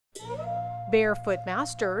Barefoot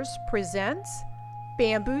Masters presents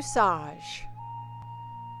Bamboo Massage.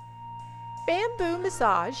 Bamboo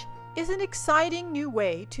massage is an exciting new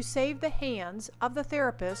way to save the hands of the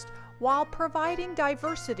therapist while providing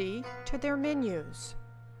diversity to their menus.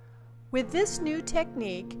 With this new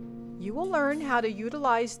technique, you will learn how to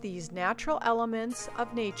utilize these natural elements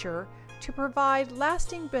of nature to provide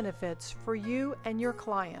lasting benefits for you and your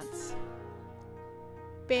clients.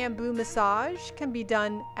 Bamboo massage can be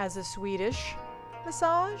done as a Swedish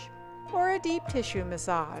massage or a deep tissue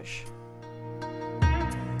massage.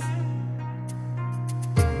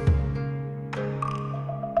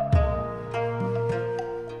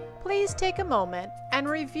 Please take a moment and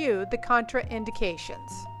review the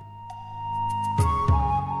contraindications.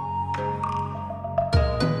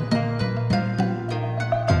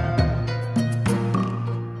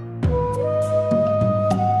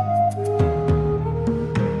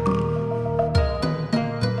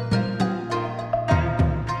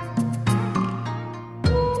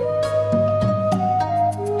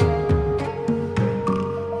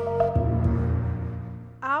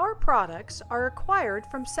 Products are acquired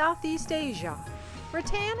from Southeast Asia.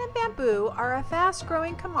 Rattan and bamboo are a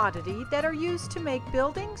fast-growing commodity that are used to make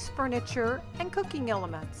buildings, furniture, and cooking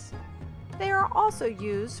elements. They are also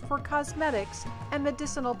used for cosmetics and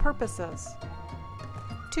medicinal purposes.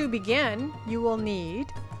 To begin, you will need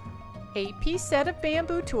 8-piece set of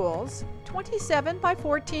bamboo tools, 27 by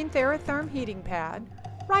 14 Thermotherm heating pad,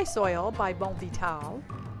 rice oil by Bon Vital,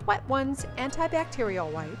 Wet Ones antibacterial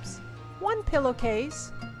wipes, 1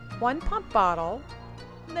 pillowcase, 1 pump bottle,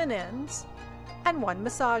 linens, and 1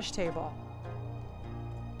 massage table.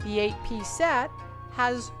 The 8-piece set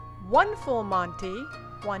has 1 full Monty,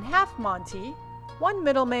 1 half Monty, 1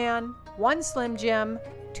 middleman, 1 Slim Jim,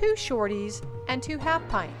 2 shorties, and 2 half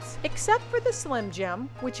pints. Except for the Slim Jim,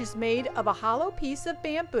 which is made of a hollow piece of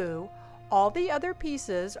bamboo, all the other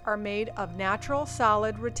pieces are made of natural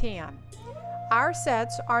solid rattan. Our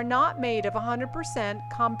sets are not made of 100%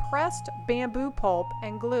 compressed bamboo pulp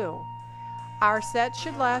and glue. Our set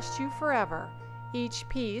should last you forever. Each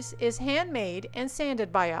piece is handmade and sanded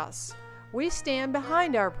by us. We stand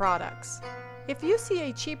behind our products. If you see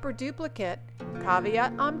a cheaper duplicate,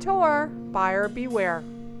 caveat emptor, buyer beware.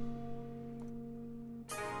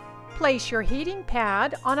 Place your heating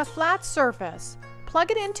pad on a flat surface.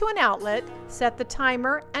 Plug it into an outlet, set the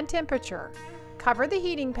timer and temperature. Cover the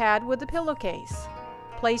heating pad with a pillowcase.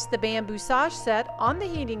 Place the bamboo massage set on the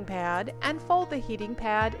heating pad and fold the heating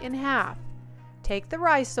pad in half. Take the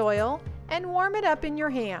rice oil and warm it up in your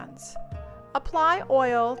hands. Apply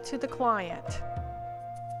oil to the client.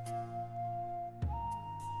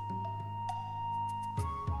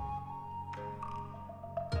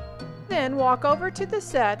 Then walk over to the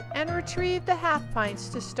set and retrieve the half pints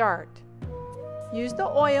to start. Use the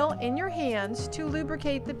oil in your hands to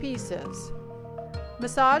lubricate the pieces.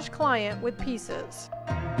 Massage client with pieces.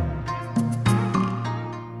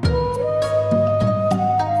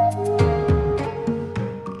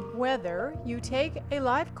 Whether you take a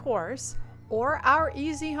live course or our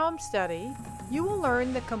easy home study, you will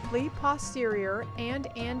learn the complete posterior and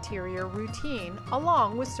anterior routine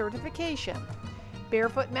along with certification.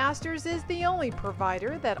 Barefoot Masters is the only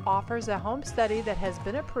provider that offers a home study that has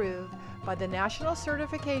been approved by the National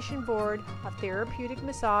Certification Board of Therapeutic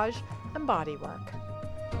Massage and Bodywork.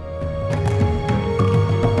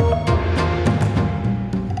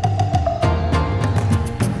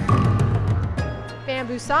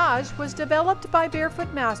 Bamboo Massage was developed by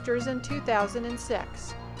Barefoot Masters in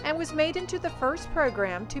 2006 and was made into the first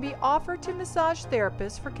program to be offered to massage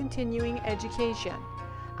therapists for continuing education.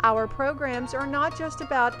 Our programs are not just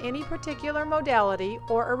about any particular modality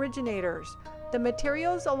or originators. The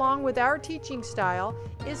materials along with our teaching style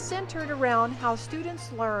is centered around how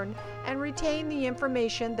students learn and retain the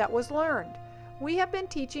information that was learned. We have been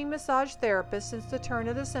teaching massage therapists since the turn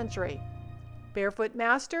of the century. Barefoot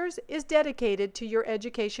Masters is dedicated to your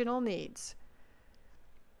educational needs.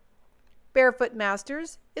 Barefoot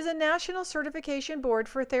Masters is a national certification board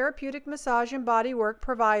for therapeutic massage and bodywork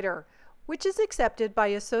provider, which is accepted by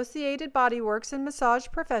Associated Bodyworks and Massage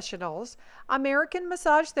Professionals, American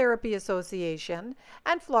Massage Therapy Association,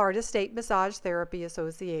 and Florida State Massage Therapy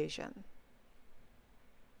Association.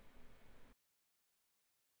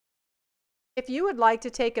 If you would like to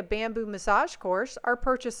take a bamboo massage course or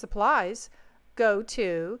purchase supplies, go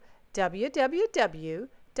to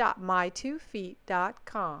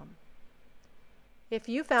www.my2feet.com. If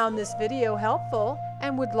you found this video helpful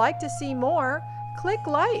and would like to see more, click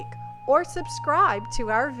like or subscribe to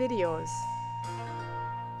our videos.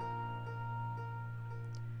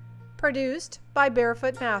 Produced by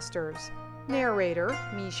Barefoot Masters. Narrator,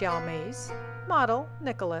 Michelle Mace. Model,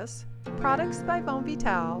 Nicholas. Products by Von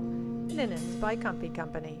Vital. Linens by Comfy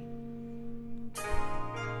Company.